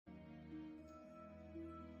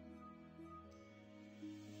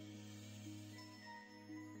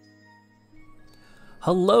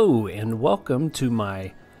Hello and welcome to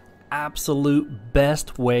my absolute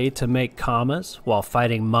best way to make commas while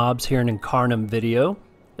fighting mobs here in Incarnam video.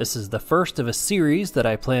 This is the first of a series that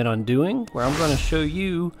I plan on doing where I'm going to show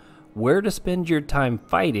you where to spend your time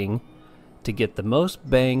fighting to get the most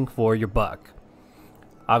bang for your buck.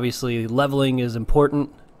 Obviously leveling is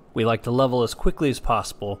important. We like to level as quickly as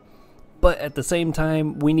possible, but at the same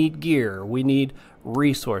time we need gear, we need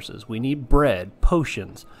resources, we need bread,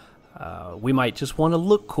 potions. We might just want to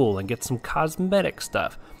look cool and get some cosmetic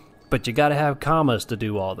stuff, but you gotta have commas to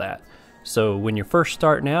do all that. So when you're first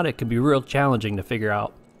starting out, it can be real challenging to figure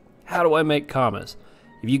out, how do I make commas?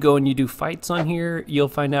 If you go and you do fights on here, you'll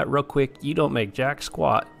find out real quick you don't make jack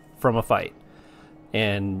squat from a fight.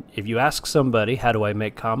 And if you ask somebody, how do I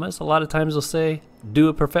make commas? A lot of times they'll say, do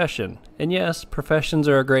a profession. And yes, professions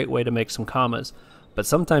are a great way to make some commas, but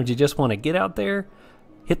sometimes you just want to get out there,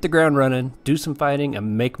 hit the ground running, do some fighting,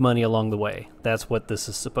 and make money along the way. That's what this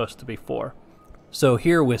is supposed to be for. So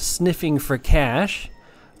here with Sniffing for Cash,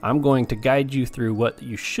 I'm going to guide you through what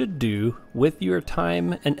you should do with your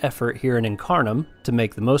time and effort here in Incarnam to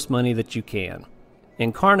make the most money that you can.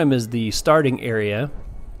 Incarnam is the starting area.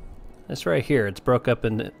 That's right here. It's broke up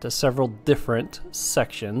into several different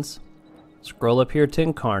sections. Scroll up here to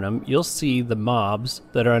Incarnam. You'll see the mobs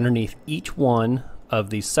that are underneath each one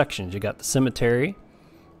of these sections. You got the cemetery,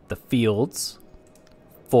 the fields,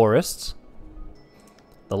 forests,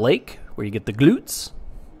 the lake where you get the glutes,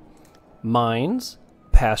 mines,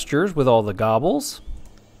 pastures with all the gobbles,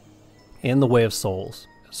 and the way of souls.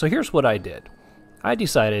 So here's what I did. I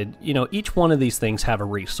decided, each one of these things have a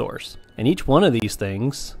resource, and each one of these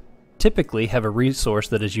things typically have a resource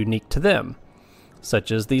that is unique to them,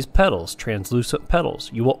 such as these petals, translucent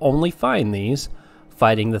petals. You will only find these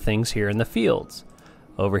fighting the things here in the fields.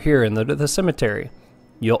 Over here in the cemetery,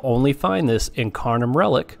 you'll only find this Incarnam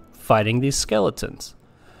relic fighting these skeletons.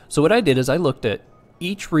 So what I did is I looked at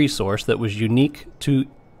each resource that was unique to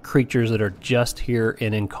creatures that are just here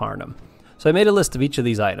in Incarnam. So I made a list of each of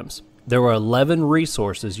these items. There were 11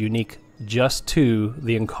 resources unique just to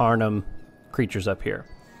the Incarnam creatures up here.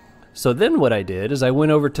 So then what I did is I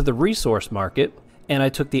went over to the resource market and I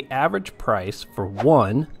took the average price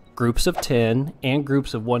for groups of 10 and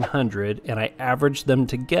groups of 100, and I averaged them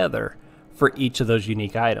together for each of those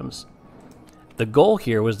unique items. The goal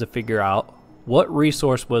here was to figure out what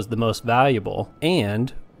resource was the most valuable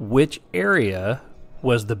and which area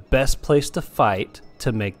was the best place to fight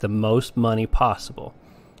to make the most money possible.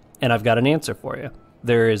 And I've got an answer for you.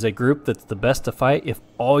 There is a group that's the best to fight if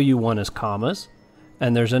all you want is commas,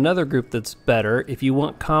 and there's another group that's better if you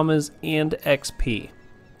want commas and XP.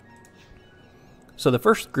 So the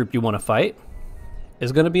first group you want to fight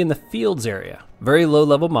is going to be in the fields area. Very low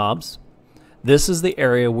level mobs. This is the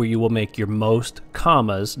area where you will make your most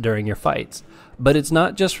commas during your fights. But it's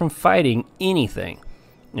not just from fighting anything.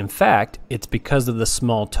 In fact, it's because of the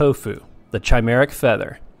small tofu, the chimeric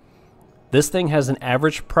feather. This thing has an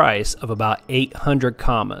average price of about 800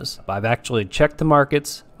 commas. I've actually checked the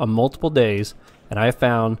markets on multiple days, and I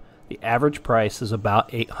found the average price is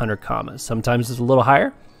about 800 commas. Sometimes it's a little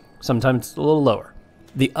higher, sometimes it's a little lower.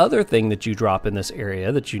 The other thing that you drop in this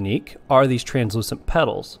area that's unique are these translucent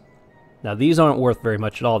petals. Now these aren't worth very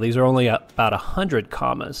much at all. These are only about 100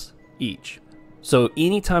 commas each. So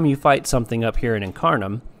anytime you fight something up here in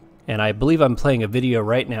Incarnam, and I believe I'm playing a video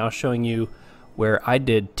right now showing you where I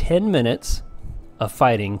did 10 minutes of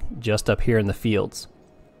fighting just up here in the fields.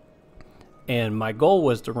 And my goal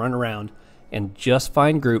was to run around and just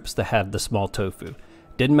find groups that had the small tofu.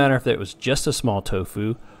 Didn't matter if it was just a small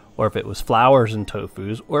tofu, or if it was flowers and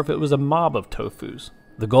tofus, or if it was a mob of tofus.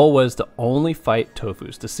 The goal was to only fight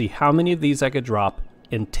tofus, to see how many of these I could drop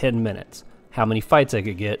in 10 minutes, how many fights I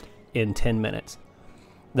could get in 10 minutes.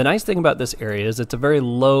 The nice thing about this area is it's a very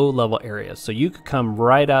low level area, so you could come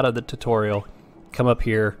right out of the tutorial, come up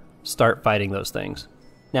here, start fighting those things.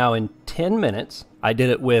 Now in 10 minutes, I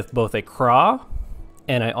did it with both a craw,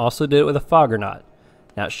 and I also did it with a foggernaut.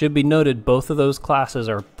 Now it should be noted both of those classes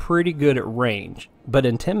are pretty good at range, but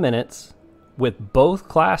in 10 minutes, with both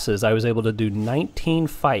classes, I was able to do 19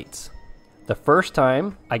 fights. The first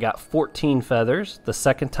time, I got 14 feathers. The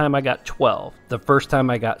second time, I got 12. The first time,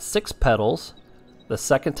 I got 6 petals. The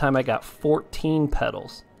second time, I got 14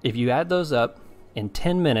 petals. If you add those up, in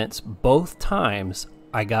 10 minutes, both times,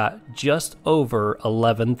 I got just over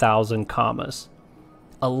 11,000 commas.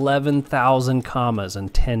 11,000 commas in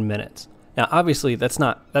 10 minutes. Now, obviously, that's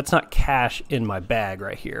not cash in my bag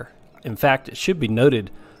right here. In fact, it should be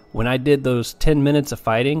noted, when I did those 10 minutes of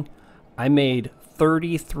fighting, I made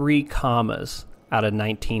 33 commas out of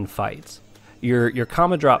 19 fights. Your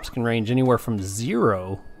comma drops can range anywhere from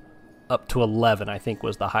 0 up to 11, I think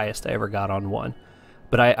was the highest I ever got on one.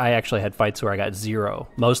 But I actually had fights where I got 0.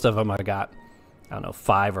 Most of them I got, I don't know,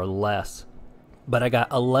 5 or less. But I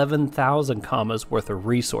got 11,000 commas worth of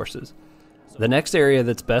resources. The next area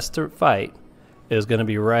that's best to fight is going to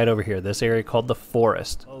be right over here, this area called the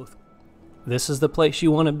forest. This is the place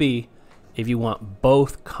you want to be if you want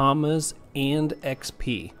both commas and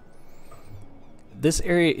XP. This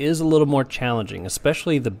area is a little more challenging,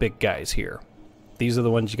 especially the big guys here. These are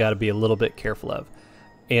the ones you got to be a little bit careful of.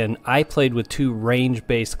 And I played with 2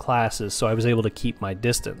 range-based classes, so I was able to keep my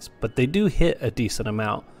distance. But they do hit a decent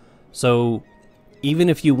amount. So even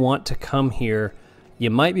if you want to come here, you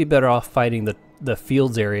might be better off fighting the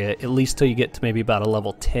fields area, at least till you get to maybe about a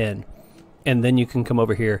level 10. And then you can come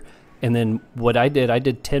over here. And then what I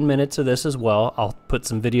did 10 minutes of this as well. I'll put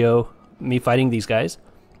some video, me fighting these guys.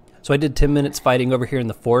 So I did 10 minutes fighting over here in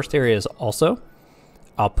the forest areas also.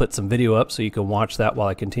 I'll put some video up so you can watch that while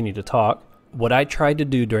I continue to talk. What I tried to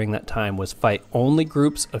do during that time was fight only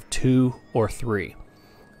groups of 2 or 3.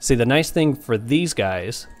 See, the nice thing for these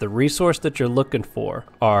guys, the resource that you're looking for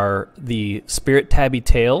are the Spirit Tabby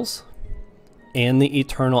Tails and the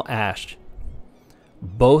Eternal Ash.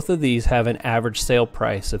 Both of these have an average sale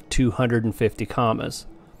price of 250 commas.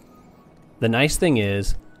 The nice thing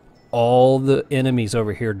is, all the enemies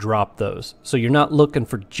over here drop those. So you're not looking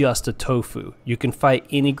for just a tofu. You can fight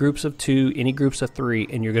any groups of 2, any groups of 3,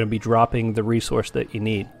 and you're going to be dropping the resource that you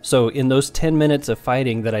need. So in those 10 minutes of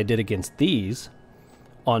fighting that I did against these,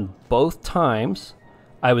 on both times,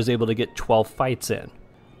 I was able to get 12 fights in.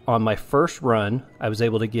 On my first run, I was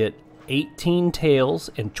able to get 18 tails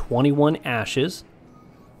and 21 ashes.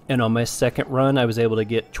 And on my second run, I was able to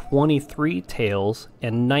get 23 tails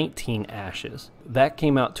and 19 ashes. That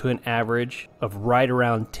came out to an average of right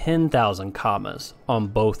around 10,000 commas on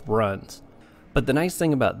both runs. But the nice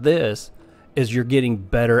thing about this is you're getting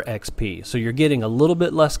better XP. So you're getting a little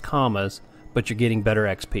bit less commas, but you're getting better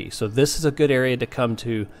XP. So this is a good area to come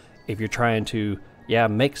to if you're trying to,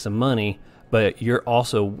 make some money, but you're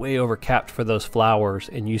also way over capped for those flowers,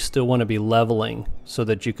 and you still want to be leveling so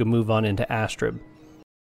that you can move on into Astrib.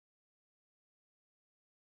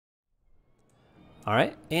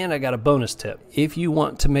 Alright, and I got a bonus tip. If you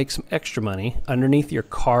want to make some extra money, underneath your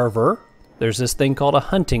carver, there's this thing called a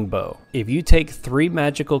hunting bow. If you take 3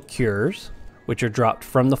 magical cures, which are dropped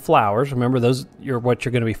from the flowers, remember those are what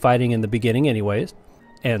you're going to be fighting in the beginning anyways,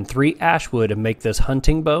 and 3 ashwood and make this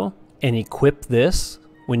hunting bow, and equip this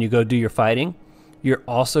when you go do your fighting, you're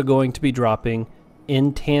also going to be dropping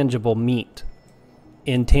intangible meat.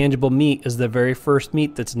 Intangible meat is the very first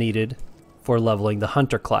meat that's needed for leveling the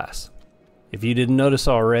hunter class. If you didn't notice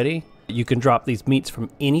already, you can drop these meats from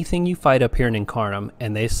anything you fight up here in Incarnam,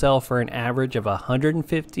 and they sell for an average of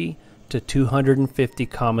 150 to 250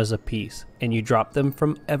 commas a piece, and you drop them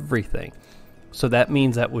from everything. So that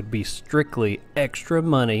means that would be strictly extra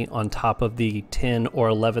money on top of the 10 or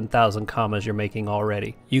 11,000 commas you're making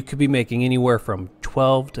already. You could be making anywhere from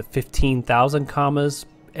 12 to 15,000 commas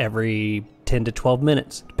every 10 to 12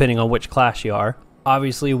 minutes, depending on which class you are.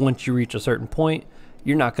 Obviously, once you reach a certain point,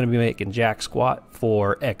 you're not going to be making jack squat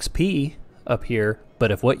for XP up here,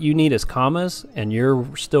 but if what you need is commas and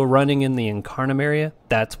you're still running in the Incarnam area,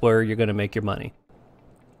 that's where you're going to make your money.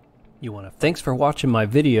 Thanks for watching my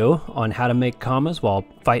video on how to make commas while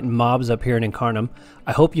fighting mobs up here in Incarnam.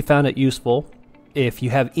 I hope you found it useful. If you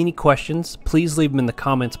have any questions, please leave them in the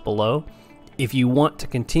comments below. If you want to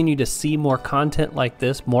continue to see more content like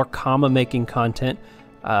this, more comma making content,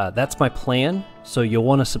 that's my plan. So you'll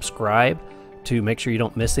want to subscribe to make sure you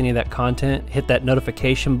don't miss any of that content. Hit that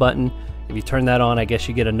notification button. If you turn that on, I guess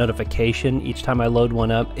you get a notification each time I load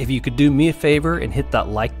one up. If you could do me a favor and hit that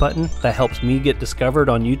like button, that helps me get discovered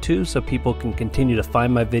on YouTube so people can continue to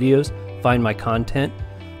find my videos, find my content.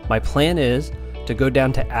 My plan is to go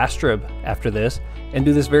down to Astrib after this and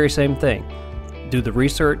do this very same thing. Do the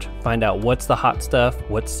research, find out what's the hot stuff,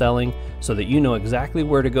 what's selling, so that you know exactly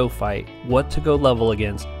where to go fight, what to go level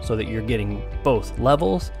against, so that you're getting both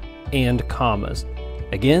levels and commas.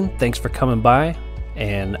 Again, thanks for coming by,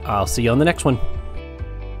 and I'll see you on the next one.